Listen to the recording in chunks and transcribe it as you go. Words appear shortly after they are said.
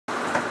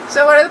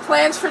So what are the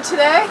plans for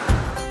today?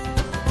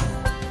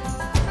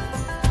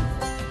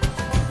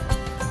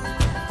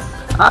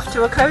 Off to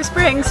Wekiwa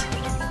Springs.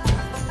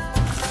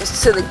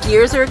 So the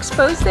gears are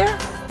exposed there?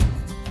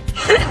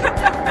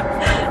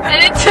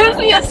 And it took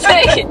me a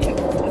second.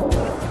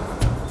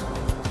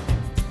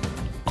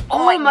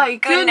 Oh my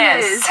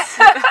goodness.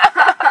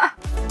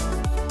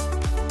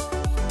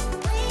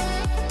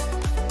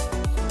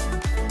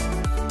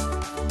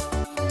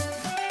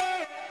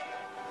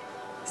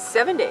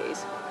 7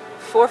 days,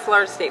 4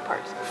 Florida State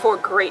Parks, 4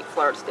 great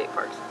Florida State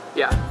Parks.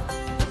 Yeah.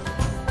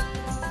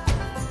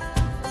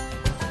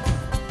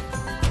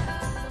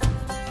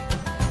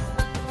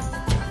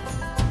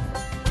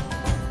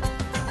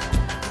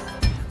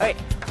 Alright,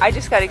 I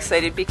just got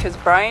excited because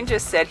Brian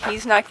just said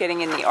he's not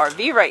getting in the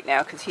RV right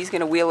now because he's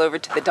going to wheel over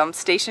to the dump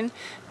station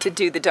to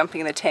do the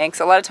dumping of the tanks.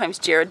 A lot of times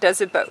Jared does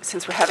it, but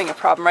since we're having a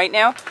problem right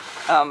now,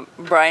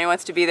 Brian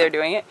wants to be there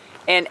doing it.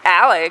 And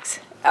Alex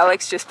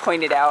just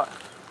pointed out,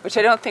 which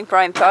I don't think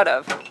Brian thought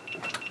of.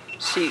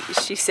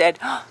 She said,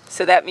 oh,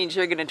 so that means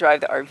you're going to drive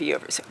the RV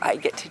over. So I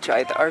get to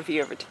drive the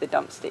RV over to the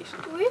dump station.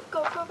 Do we have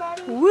GoPro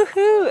batteries?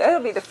 Woohoo!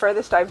 That'll be the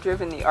furthest I've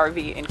driven the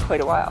RV in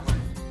quite a while.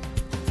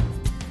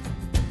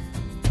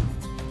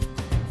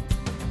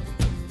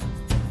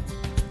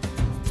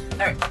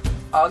 Alright,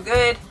 all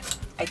good.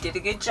 I did a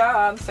good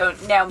job. So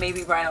now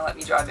maybe Brian will let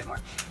me drive it more.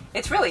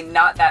 It's really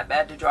not that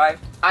bad to drive.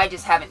 I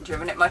just haven't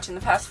driven it much in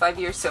the past 5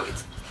 years, so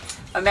it's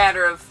a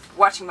matter of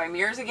watching my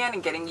mirrors again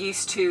and getting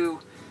used to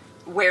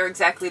where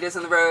exactly it is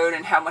on the road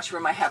and how much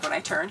room I have when I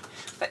turn.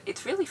 But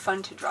it's really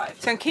fun to drive.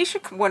 So in case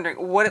you're wondering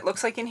what it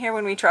looks like in here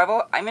when we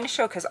travel, I'm going to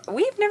show because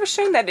we've never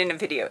shown that in a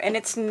video and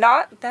it's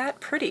not that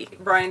pretty.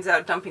 Brian's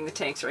out dumping the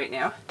tanks right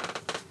now.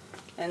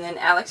 And then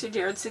Alex or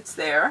Jared sits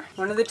there.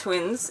 One of the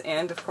twins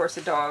and of course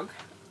a dog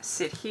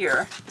sit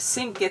here. The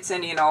sink gets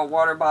any and all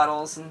water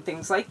bottles and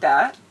things like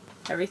that.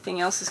 Everything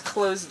else is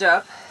closed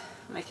up.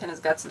 McKenna's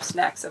got some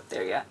snacks up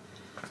there yet.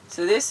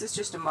 So this is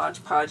just a Mod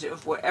Podge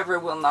of whatever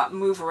will not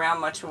move around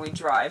much when we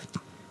drive.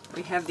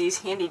 We have these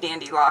handy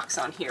dandy locks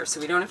on here so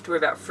we don't have to worry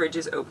about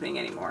fridges opening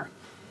anymore.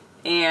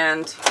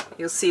 And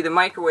you'll see the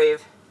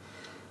microwave.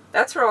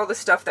 That's where all the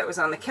stuff that was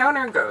on the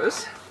counter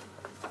goes.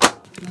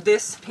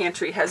 This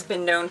pantry has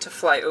been known to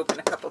fly open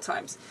a couple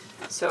times.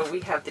 So we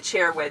have the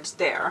chair wedged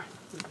there.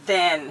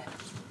 Then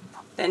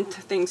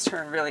things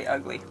turn really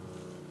ugly.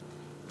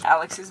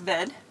 Alex's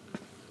bed,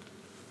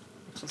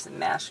 which is a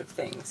mash of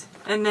things.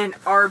 And then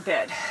our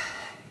bed.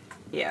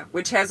 Yeah,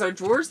 which has our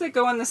drawers that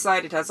go on the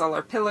side. It has all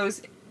our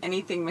pillows,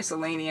 anything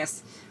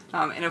miscellaneous.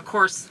 And of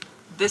course,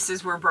 this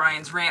is where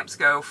Brian's ramps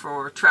go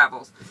for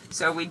travels.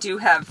 So we do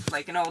have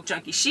like an old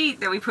junky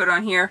sheet that we put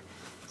on here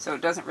so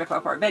it doesn't rip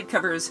up our bed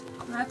covers.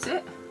 And that's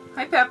it.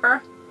 Hi,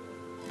 Pepper.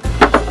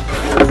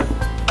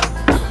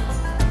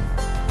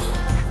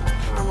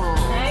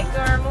 Hey,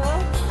 Garmel.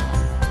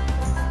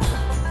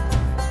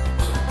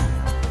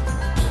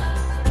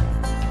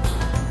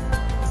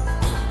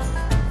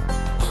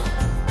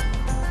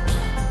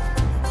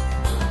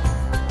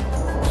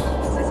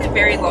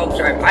 Very long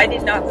drive. I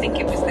did not think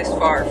it was this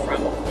far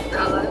from.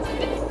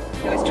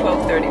 It was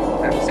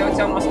 12:30, so it's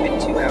almost been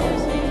 2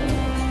 hours.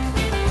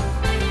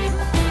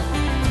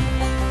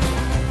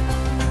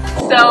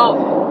 So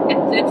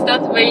it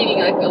starts raining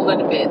like a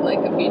little bit, like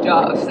a few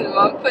drops. And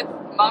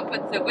mom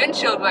puts the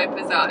windshield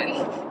wipers on,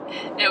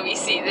 and we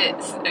see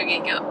this. Okay,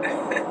 go.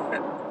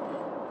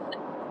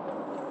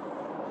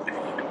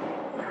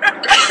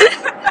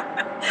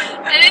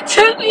 And it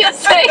took me a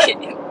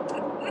second.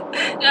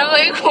 And I'm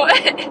like,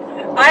 what?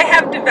 I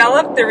have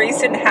developed the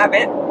recent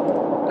habit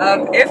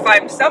of if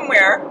I'm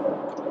somewhere,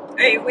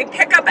 we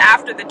pick up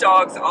after the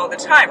dogs all the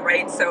time,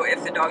 right? So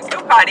if the dogs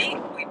go potty,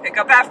 we pick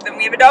up after them.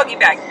 We have a doggy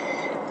bag.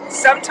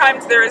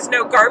 Sometimes there is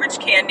no garbage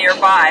can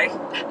nearby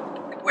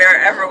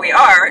wherever we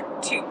are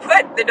to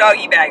put the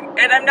doggy bag.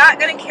 And I'm not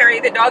going to carry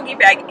the doggy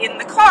bag in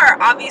the car,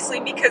 obviously,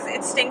 because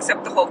it stinks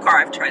up the whole car.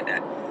 I've tried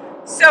that.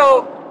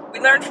 So we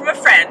learned from a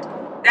friend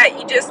that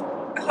you just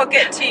hook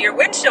it to your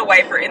windshield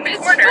wiper in the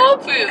corner. It's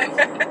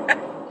foolproof.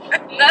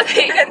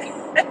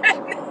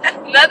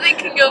 Nothing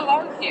can go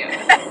wrong here.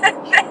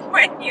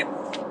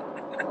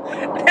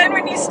 then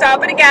when you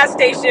stop at a gas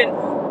station,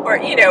 or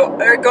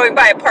or going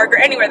by a park or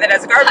anywhere that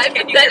has a garbage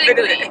can, you get rid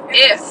of it.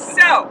 Yes.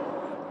 So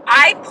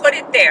I put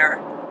it there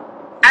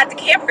at the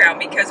campground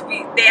because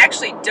they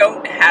actually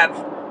don't have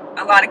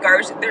a lot of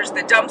garbage. There's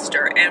the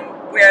dumpster,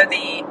 and where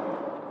the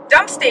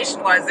dump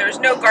station was, there's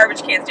no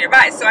garbage cans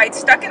nearby. So I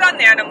stuck it on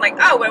there, and I'm like,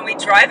 oh, when we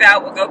drive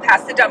out, we'll go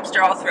past the dumpster,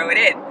 I'll throw it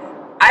in.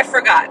 I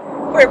forgot.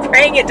 We're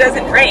praying it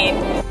doesn't rain.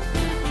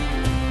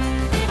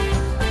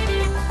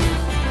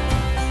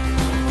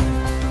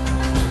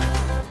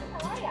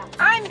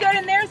 I'm good,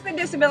 and there's the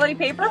disability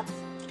paper.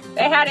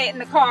 They had it in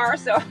the car,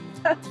 so.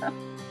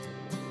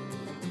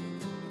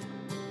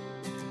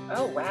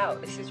 Oh wow,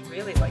 this is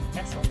really like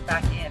nestled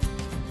back in.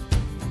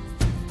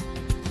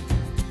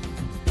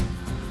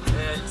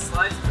 It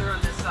slides clear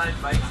on this side,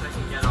 bikes I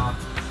can get off.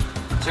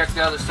 Check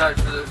the other side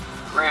for the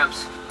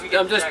ramps.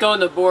 I'm just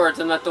throwing the boards,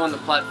 I'm not throwing the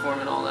platform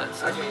and all that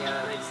stuff. Okay, yeah,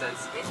 that makes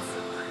sense.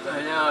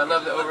 I know, I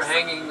love the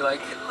overhanging,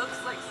 like... It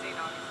looks like St.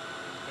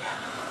 Augustine. Yeah.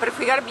 But if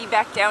we got to be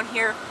back down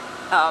here,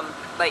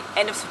 like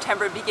end of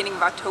September, beginning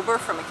of October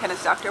for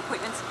McKenna's doctor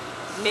appointments,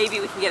 maybe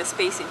we can get a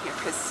space in here,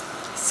 because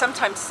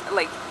sometimes,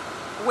 like,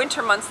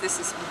 winter months, this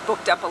is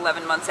booked up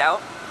 11 months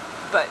out,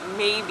 but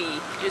maybe,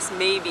 just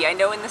maybe, I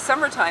know in the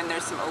summertime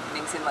there's some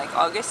openings in like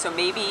August, so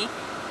maybe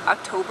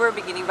October,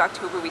 beginning of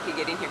October, we could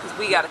get in here, because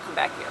we got to come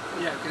back here.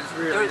 Yeah, because it's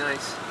really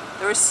nice.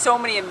 There were so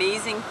many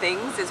amazing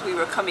things as we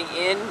were coming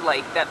in,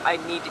 like, that I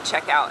need to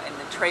check out, and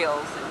the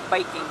trails and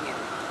biking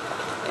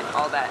and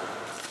all that.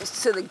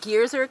 So the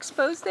gears are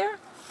exposed there?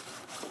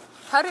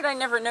 How did I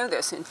never know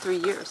this in 3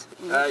 years?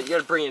 You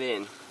gotta bring it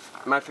in.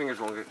 My fingers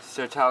won't get,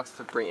 so tell us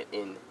to bring it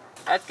in.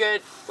 That's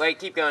good. Wait,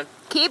 keep going.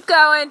 Keep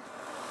going.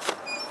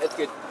 That's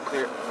good.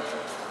 Clear.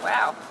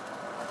 Wow.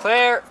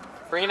 Clear.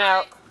 Bring it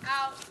out.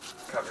 Out.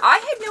 I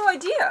had no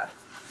idea.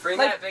 Bring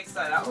Like, that big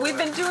side out. We've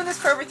been doing this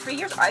for over 3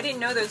 years. I didn't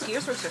know those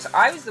gears were exposed.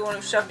 I was the one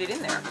who shoved it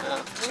in there.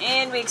 Yeah.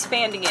 And we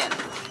expand again.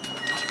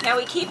 Now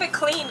we keep it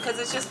clean because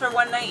it's just for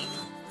one night.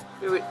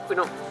 We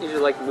don't usually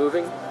like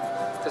moving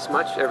this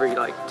much every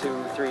like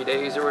 2-3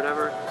 days or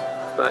whatever,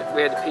 but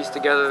we had to piece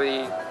together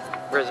the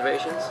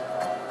reservations,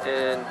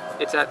 and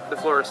it's at the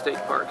Flagler State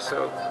Park,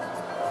 so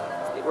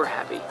we're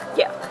happy.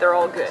 Yeah, they're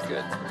all good. It's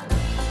good.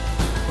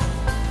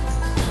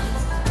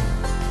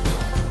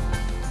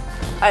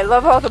 I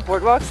love all the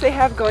boardwalks they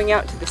have going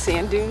out to the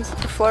sand dunes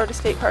for Florida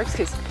State Parks,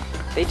 because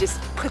they just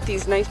put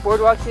these nice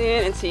boardwalks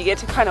in, and so you get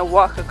to kind of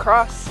walk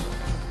across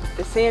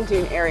the sand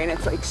dune area, and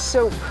it's like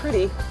so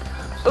pretty.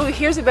 Oh,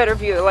 here's a better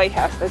view of the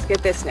lighthouse. Let's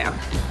get this now.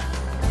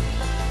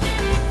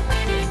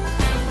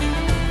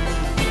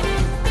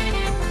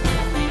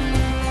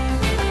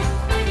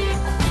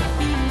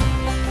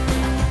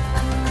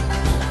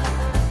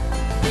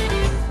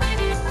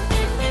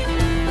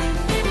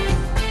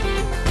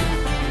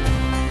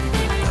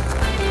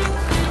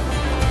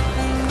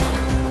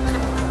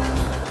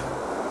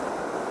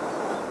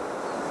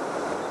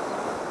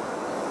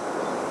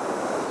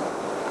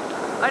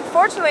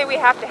 Unfortunately, we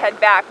have to head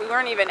back. We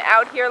weren't even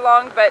out here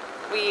long, but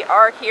we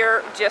are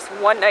here just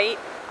one night,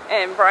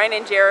 and Brian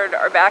and Jared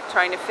are back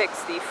trying to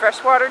fix the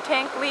freshwater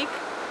tank leak.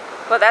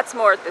 Well, that's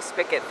more at the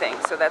spigot thing,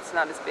 so that's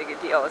not as big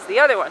a deal as the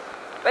other one.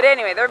 But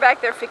anyway, they're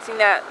back there fixing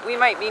that. We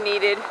might be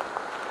needed,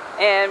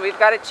 and we've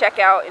got to check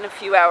out in a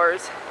few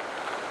hours.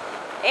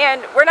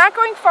 And we're not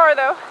going far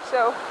though,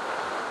 so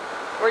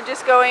we're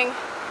just going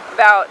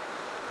about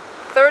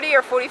 30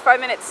 or 45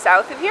 minutes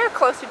south of here,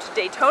 closer to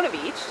Daytona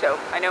Beach. So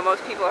I know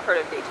most people have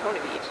heard of Daytona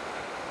Beach.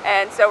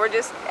 And so we're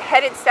just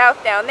headed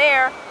south down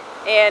there,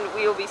 and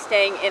we will be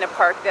staying in a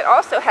park that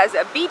also has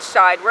a beach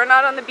side. We're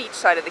not on the beach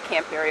side of the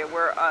camp area.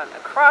 We're on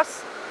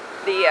across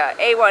the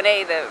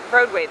A1A, the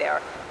roadway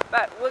there.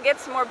 But we'll get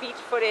some more beach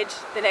footage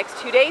the next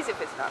 2 days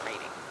if it's not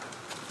raining.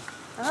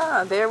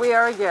 Ah, there we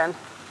are again.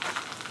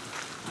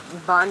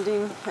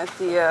 Bonding at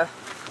the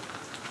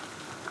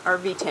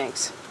RV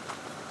tanks.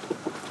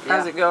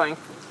 How's it going?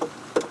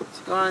 It's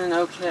going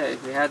okay.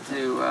 We had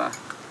to,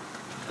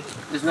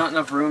 there's not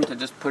enough room to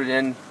just put it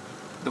in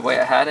the way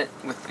I had it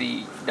with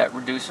that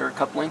reducer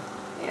coupling.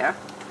 Yeah.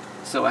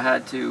 So I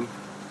had to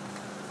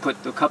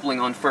put the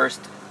coupling on first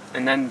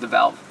and then the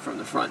valve from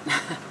the front.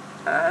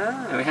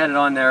 Ah. And we had it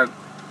on there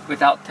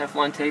without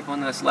Teflon tape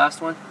on this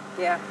last one.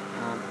 Yeah.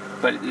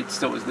 But it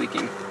still was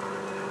leaking.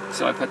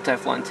 So I put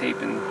Teflon tape,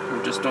 and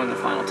we're just doing the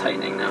final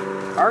tightening now.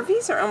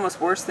 RVs are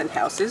almost worse than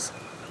houses,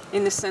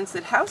 in the sense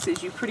that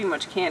houses you pretty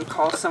much can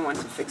call someone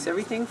to fix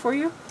everything for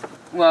you.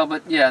 Well,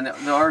 but yeah, the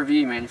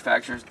RV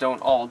manufacturers don't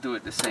all do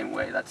it the same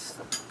way. That's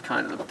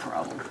kind of the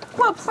problem.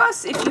 Well,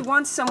 plus if you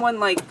want someone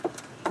like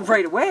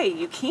right away,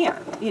 you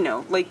can. You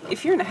know, like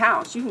if you're in a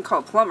house, you can call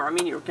a plumber. I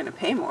mean, you're going to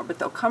pay more, but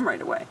they'll come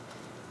right away.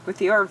 With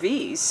the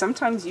RVs,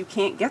 sometimes you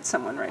can't get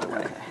someone right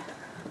away.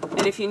 Okay.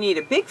 And if you need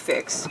a big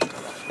fix,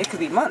 it could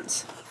be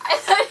months. I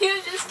thought he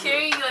was just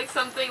carrying like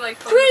something like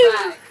from the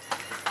back.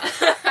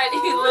 How do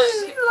you look?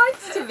 She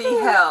likes to be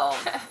held.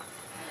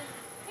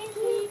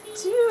 Me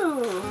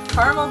too.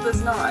 Carmel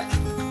does not.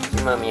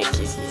 Give Mommy a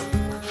kissy.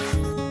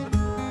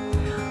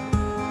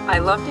 I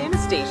loved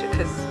Anastasia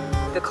because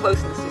the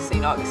closeness to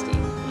St.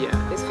 Augustine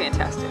is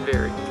fantastic.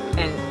 Very.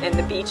 And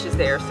the beach is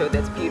there, so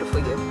that's beautiful.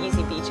 You have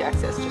easy beach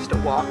access, just a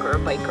walk or a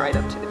bike ride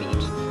up to the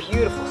beach.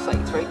 Beautiful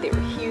sights, right? They were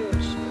huge.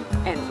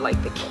 And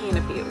like the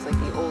canopy, it was like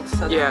the old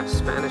southern... Yeah,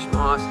 Spanish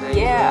moss.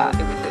 Yeah,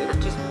 it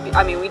was just...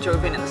 I mean, we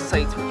drove in and the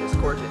sights were just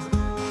gorgeous.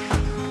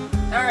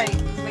 All right,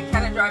 is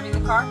McKenna driving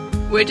the car?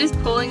 We're just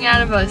pulling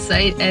out of our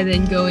site and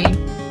then going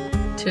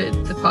to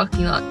the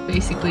parking lot,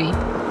 basically.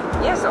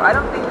 Yeah, so I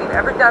don't think we've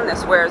ever done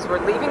this, whereas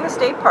we're leaving the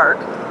state park,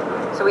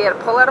 so we had to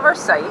pull out of our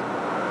site,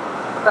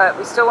 but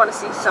we still want to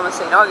see some of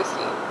St.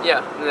 Augustine.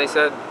 Yeah, and they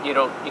said you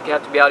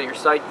have to be out of your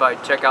site by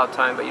checkout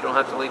time, but you don't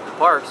have to leave the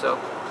park, so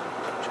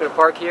we're just going to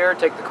park here,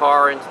 take the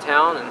car into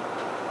town, and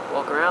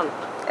walk around.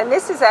 And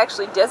this is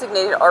actually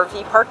designated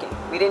RV parking.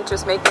 We didn't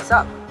just make this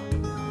up.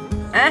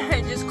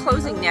 Just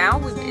closing now?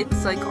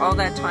 It's like all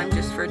that time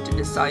just for it to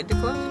decide to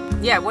close?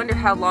 Yeah, I wonder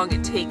how long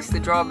it takes the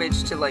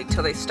drawbridge to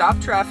till they stop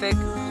traffic,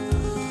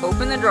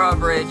 open the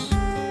drawbridge.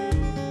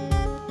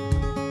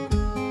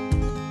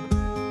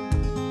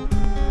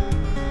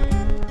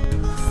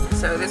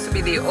 So this would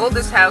be the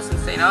oldest house in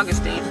St.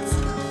 Augustine.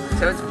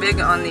 So it's big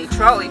on the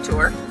trolley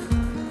tour.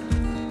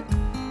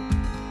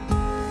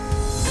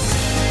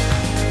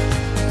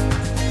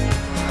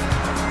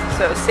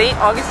 So St.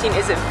 Augustine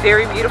is a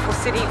very beautiful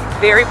city,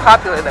 very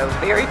popular though,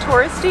 very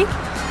touristy.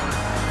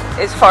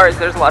 As far as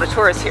there's a lot of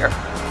tourists here.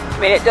 I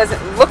mean, it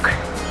doesn't look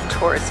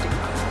touristy.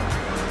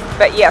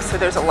 But yeah, so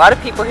there's a lot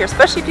of people here,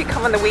 especially if you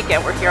come on the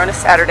weekend. We're here on a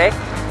Saturday,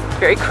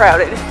 very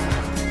crowded. You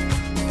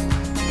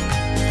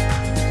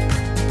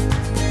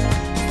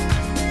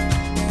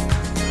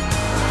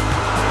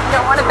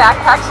don't want a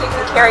backpack so you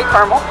can carry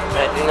Carmel?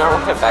 I do not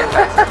want a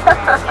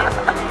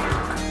backpack.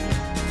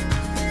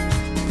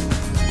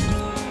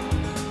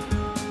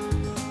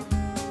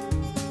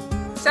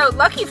 So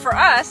lucky for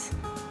us,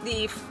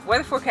 the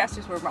weather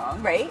forecasters were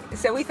wrong, right?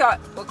 So we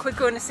thought, we'll quit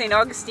going to St.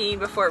 Augustine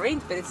before it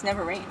rains, but it's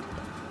never rained.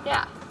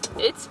 Yeah,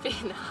 it's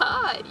been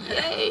hot,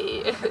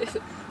 yay.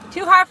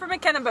 Too hot for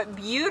McKenna, but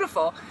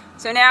beautiful.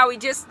 So now we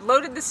just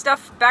loaded the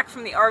stuff back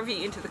from the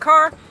RV into the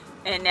car,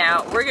 and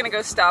now we're gonna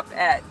go stop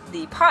at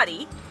the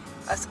potty,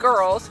 us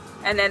girls,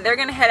 and then they're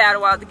gonna head out a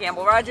while to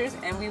Gamble Rogers,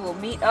 and we will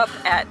meet up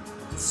at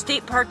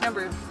State Park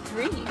number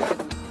 3.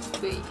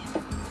 3.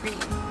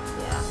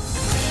 Yeah.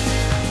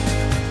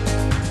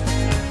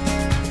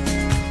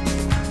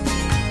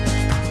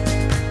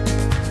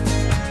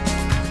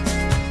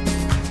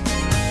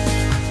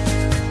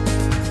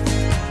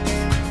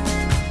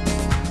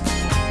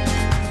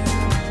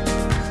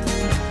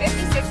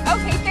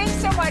 Okay, thanks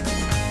so much.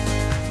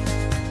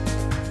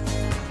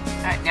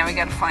 Alright, now we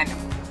gotta find them.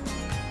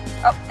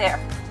 Oh, there.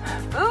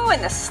 Ooh,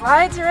 and the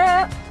slides are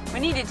out. We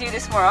need to do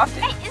this more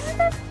often. Hey, isn't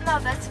that? No,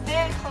 that's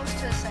very close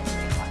to the site we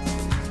last.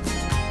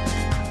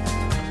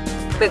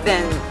 But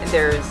then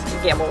there's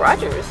Gamble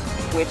Rogers,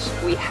 which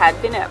we had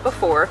been at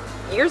before,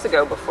 years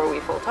ago before we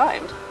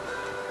full-timed.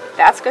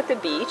 That's got the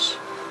beach,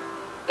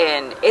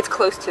 and it's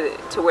close to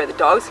where the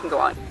dogs can go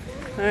on.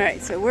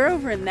 Alright, so we're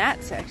over in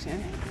that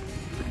section.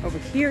 Over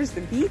here's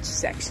the beach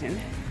section.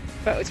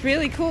 But what's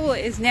really cool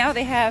is now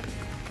they have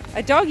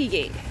a doggy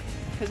gate.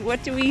 Because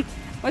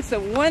what's the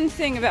one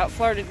thing about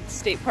Florida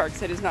state parks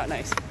that is not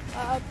nice?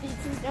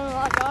 Beaches don't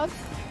allow dogs.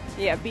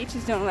 Yeah,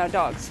 beaches don't allow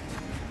dogs.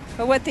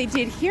 But what they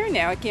did here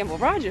now at Gamble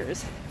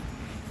Rogers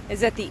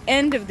is at the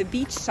end of the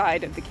beach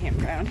side of the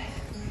campground,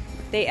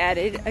 they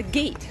added a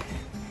gate.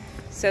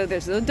 So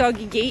there's a little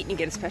doggy gate and you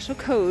get a special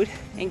code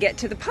and get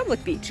to the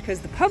public beach,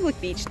 because the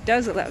public beach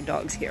does allow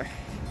dogs here.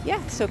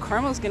 Yeah, so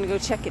Carmel's gonna go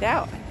check it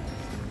out.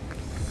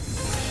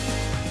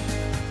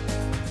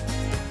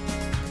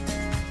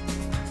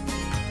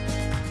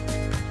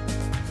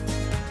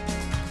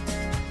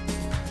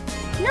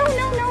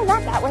 No,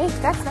 not that way.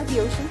 That's not the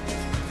ocean.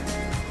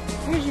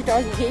 Here's your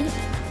doggy gate.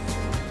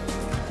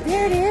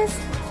 There it is.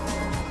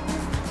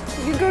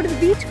 You can go to the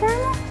beach,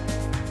 Carmel?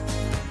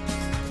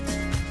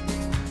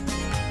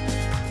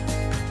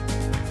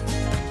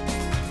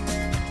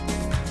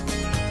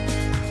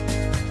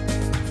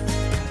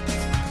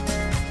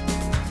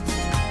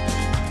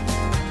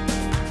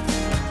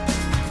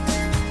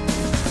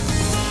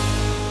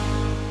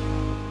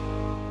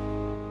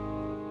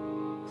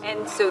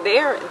 And so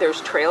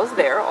there's trails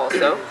there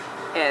also,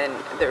 and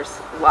there's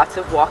lots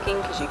of walking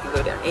because you can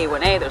go down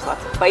A1A, there's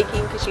lots of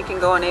biking because you can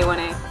go on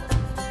A1A.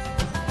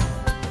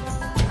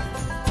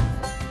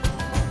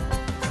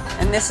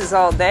 And this is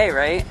all day,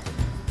 right?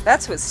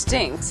 That's what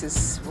stinks,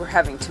 is we're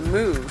having to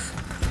move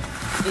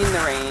in the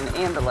rain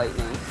and the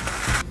lightning.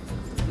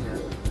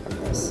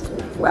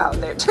 Wow,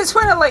 there just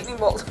went a lightning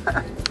bolt.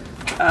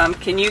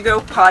 Can you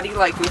go potty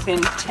like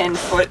within 10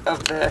 foot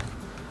of the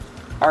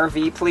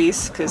RV,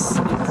 please? Because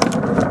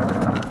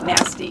it's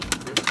nasty.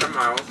 It's 10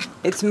 miles.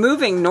 It's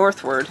moving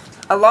northward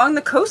along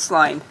the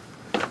coastline.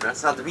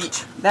 That's not the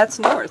beach. That's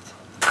north.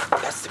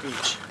 That's the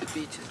beach. The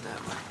beach is that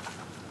way.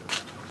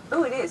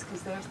 Oh, it is,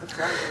 because there's the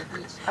Flagler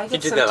Beach. You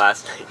did that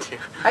last night too.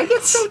 I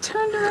get so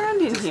turned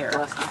around in here.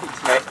 Last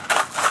night, right?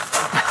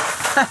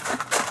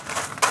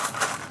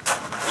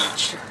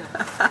 Beach.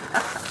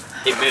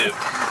 It moved.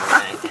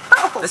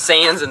 No. The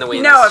sands and the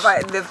winds. No,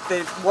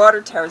 the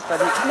water towers by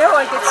the... No,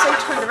 I get so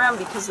turned around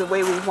because the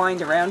way we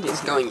wind around is...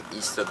 It's going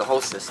east of the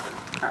whole system.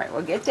 Alright,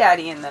 well get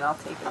Daddy and then I'll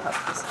take the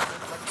puppies.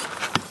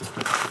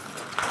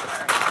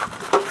 Right.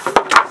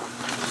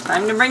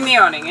 Time to bring the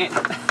awning in.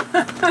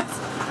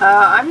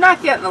 I'm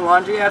not getting the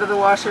laundry out of the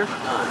washer.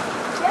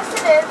 Yes,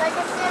 it is. I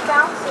can see it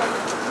bouncing.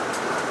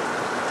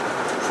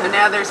 So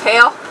now there's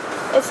hail.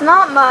 It's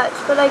not much,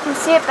 but I can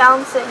see it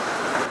bouncing.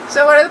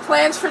 So what are the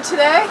plans for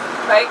today?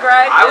 Bike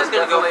ride? I was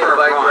going to go for a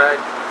bike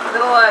ride.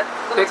 Little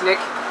Picnic,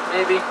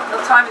 maybe.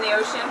 Little time in the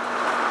ocean.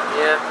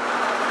 Yeah.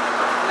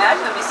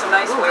 Imagine there'd be some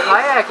nice waves.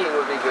 Kayaking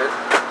would be good.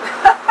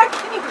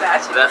 Can you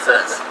imagine? That's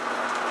us.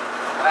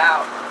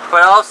 Wow.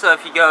 But also,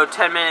 if you go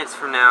 10 minutes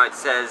from now, it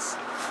says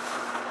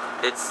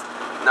it's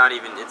not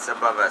even, it's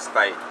above us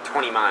by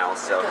 20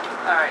 miles, so.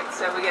 Alright,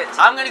 so we get...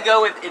 I'm going to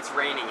go with it's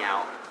raining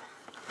out.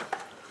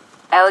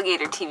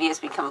 Alligator TV has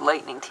become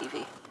lightning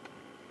TV.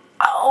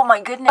 Oh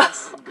my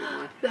goodness.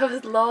 That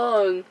was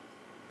long.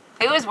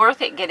 It was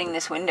worth it getting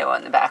this window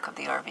on the back of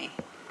the RV.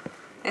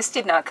 This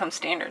did not come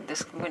standard.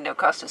 This window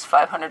cost us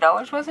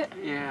 $500, was it?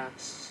 Yeah,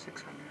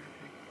 600.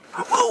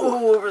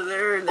 Whoa, over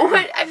there. Oh,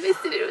 wait, I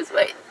missed it. It was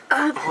white.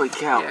 Holy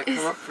cow. Yeah,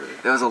 come up for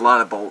it. That was a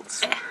lot of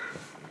bolts.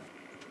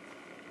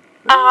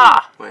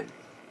 Ah! When?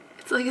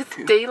 It's like it's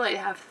daylight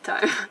half the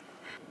time.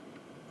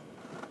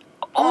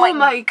 Oh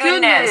my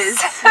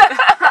goodness.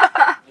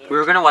 We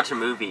were gonna watch a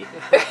movie.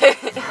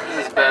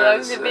 I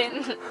love the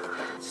bin.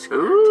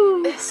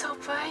 Ooh. It's so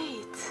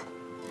bright.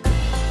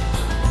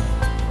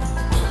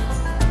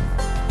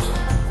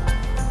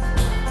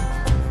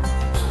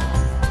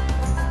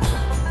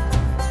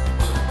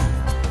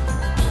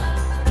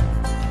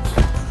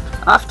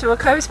 Off to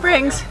Wekiwa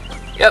Springs.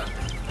 Yep.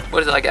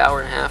 What is it, like an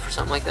hour and a half or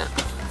something like that?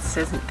 It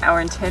says an hour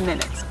and 10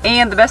 minutes.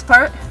 And the best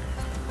part?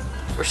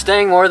 We're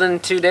staying more than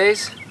 2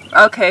 days?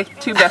 Okay,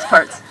 2 best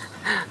parts.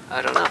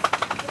 I don't know.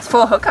 It's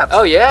full hookups.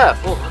 Oh yeah,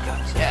 full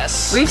hookups.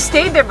 Yes. We've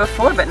stayed there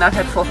before, but not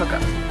had full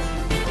hookups.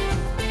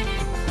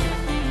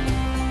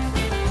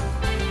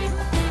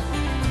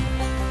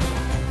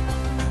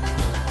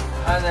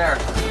 Hi there.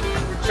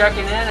 We're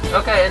checking in.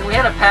 Okay, and we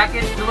had a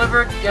package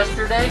delivered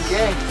yesterday.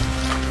 Yay.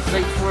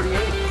 Lake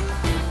 48.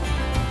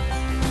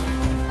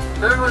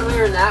 Remember when we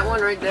were in that one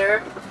right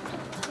there?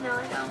 No,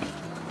 I don't.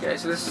 Okay,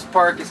 so this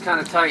park is kind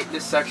of tight.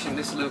 This section,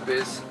 this loop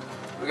is.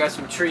 We got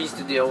some trees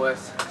to deal with.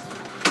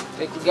 I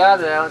think we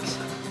got it, Alex.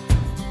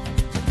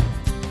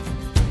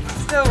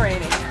 Still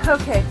raining.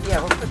 Okay, yeah,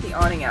 we'll put the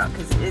awning out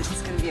because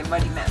it's going to be a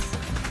muddy mess.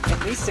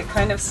 At least it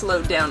kind of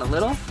slowed down a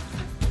little.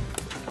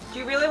 Do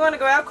you really want to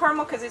go out,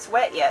 Carmel? Because it's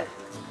wet yet.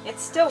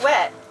 It's still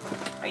wet.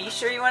 Are you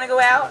sure you want to go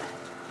out?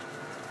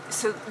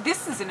 So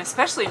this is an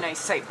especially nice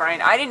site,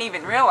 Brian. I didn't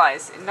even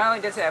realize, not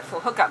only does it have full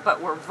hookup, but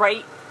we're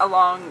right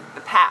along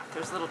the path.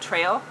 There's a little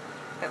trail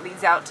that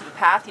leads out to the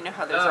path. You know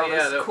how there's all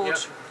this cool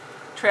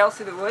trails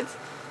through the woods?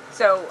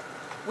 So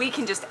we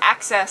can just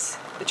access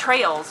the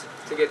trails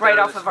right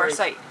off of our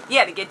site.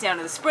 Yeah, to get down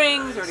to the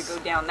springs or to go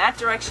down that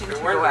direction, to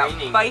go out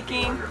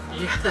biking.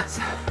 Yes.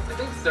 I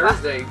think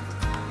Thursday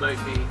might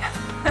be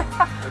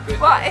a good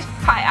Well, day.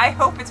 I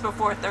hope it's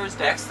before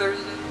Thursday. Next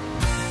Thursday?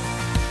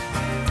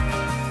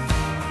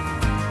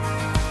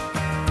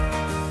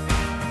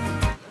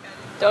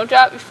 Don't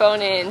drop your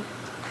phone in.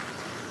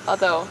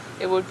 Although,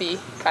 it would be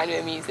kind of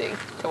amusing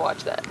to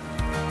watch that.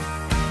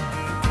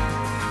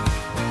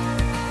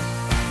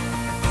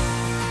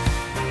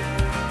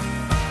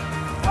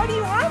 What do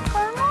you want,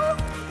 Carmel?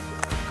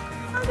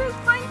 Are those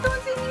pine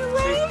cones in your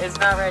way? It's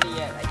not ready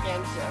yet. I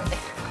can't show it.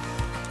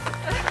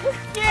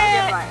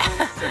 Yeah.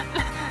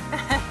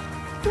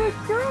 Good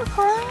girl,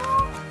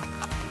 Carmel.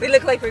 We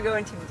look like we're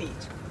going to the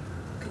beach.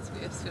 Because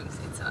we have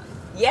swimsuits on.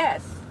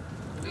 Yes.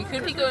 We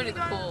could be going to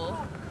the pool.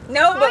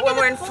 No, but when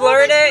we're in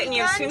Florida and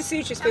you have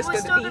swimsuits, you're supposed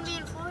to go to the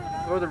beach.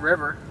 Or the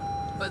river.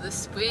 Or the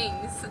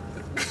springs.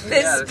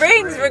 The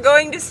springs, we're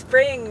going to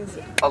springs.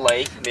 A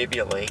lake, maybe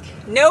a lake.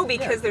 No,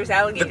 because there's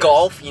alligators. The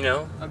Gulf, you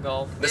know. A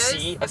Gulf. The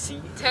sea, a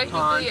sea.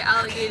 Technically,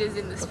 alligators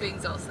in the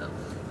springs also.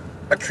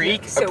 A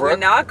creek, So a brook. we're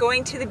not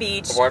going to the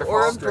beach A waterfall.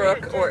 or a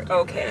brook or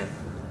okay.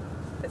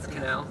 That's a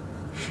canal.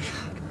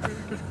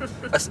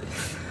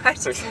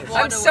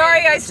 I'm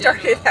sorry I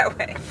started that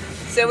way.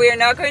 So we are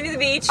not going to the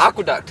beach.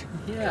 Aqueduct.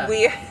 Yeah.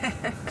 We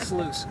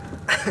Sluice.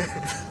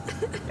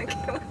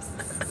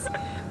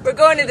 we're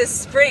going to the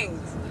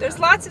springs. There's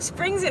lots of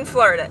springs in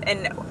Florida,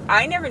 and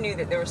I never knew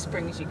that there were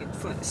springs you could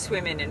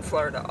swim in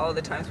Florida all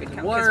the times we'd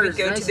come because we'd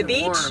go to the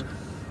beach.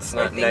 It's or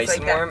not things nice like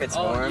and that. warm, it's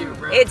warm.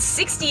 It's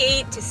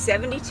 68 to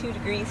 72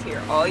 degrees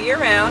here all year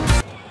round.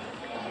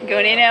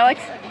 Going in, Alex?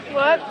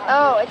 What?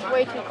 Oh, it's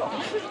way too cold.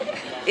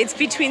 It's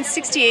between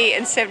 68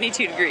 and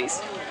 72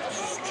 degrees.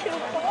 It's too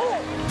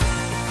cold.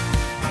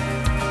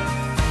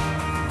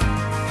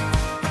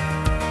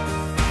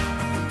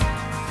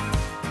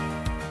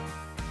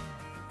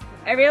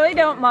 I really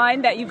don't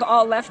mind that you've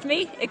all left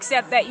me,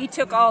 except that you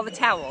took all the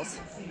towels.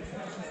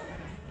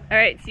 All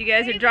right, so you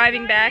guys are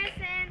driving back.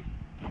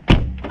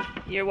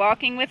 You're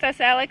walking with us,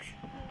 Alex?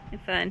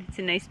 It's fun. It's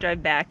a nice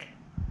drive back.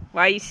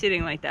 Why are you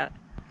sitting like that?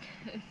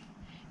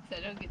 So I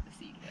don't get the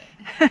seat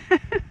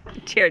wet.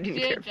 Jared didn't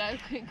care.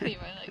 Drive quickly,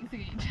 my legs are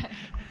getting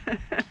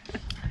tired.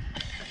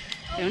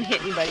 Don't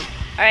hit anybody.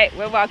 All right,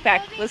 we'll walk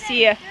back. We'll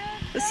see you.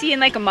 We'll see you in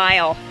like a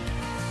mile.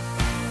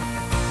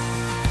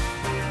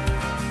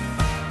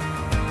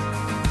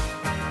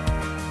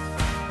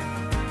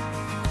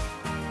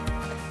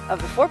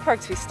 Of the 4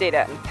 parks we stayed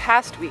at in the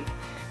past week,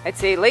 I'd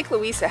say Lake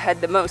Louisa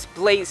had the most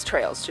blaze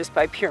trails just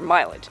by pure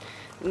mileage.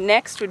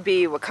 Next would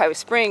be Wekiwa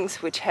Springs,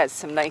 which has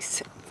some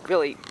nice,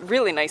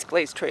 really nice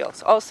blaze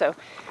trails also.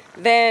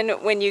 Then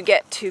when you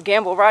get to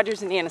Gamble,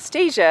 Rogers, and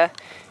Anastasia,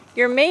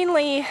 you're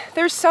mainly,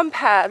 there's some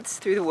paths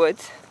through the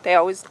woods. They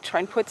always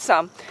try and put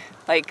some,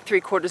 like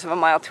 3/4 of a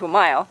mile to a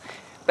mile.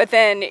 But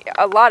then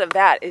a lot of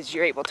that is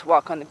you're able to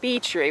walk on the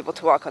beach, you're able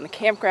to walk on the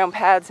campground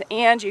paths,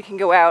 and you can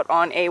go out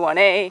on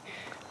A1A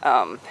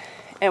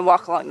and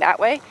walk along that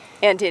way.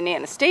 And in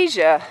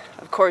Anastasia,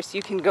 of course,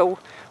 you can go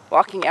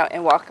walking out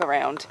and walk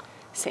around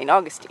St.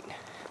 Augustine.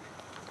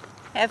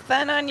 Have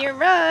fun on your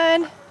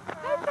run.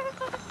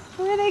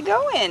 Where are they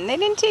going? They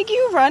didn't take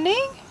you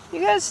running.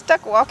 You guys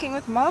stuck walking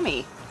with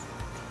Mommy.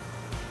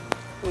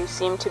 You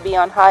seem to be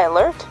on high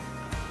alert.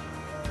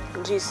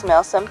 Did you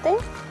smell something?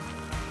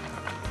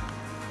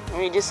 Or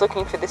are you just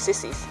looking for the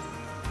sissies?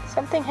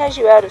 Something has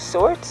you out of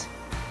sorts?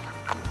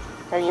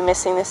 Are you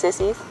missing the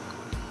sissies?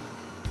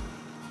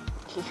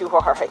 You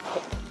are, I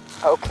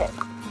think. Okay.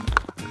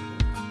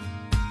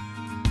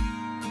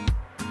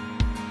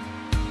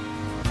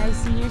 I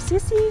see your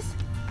sissies.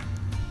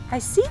 I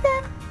see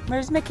them.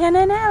 Where's McKenna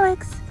and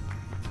Alex?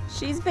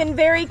 She's been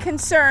very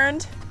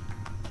concerned.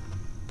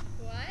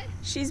 What?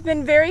 She's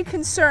been very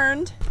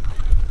concerned.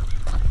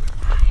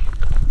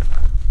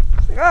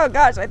 She's like, oh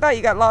gosh, I thought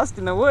you got lost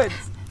in the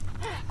woods.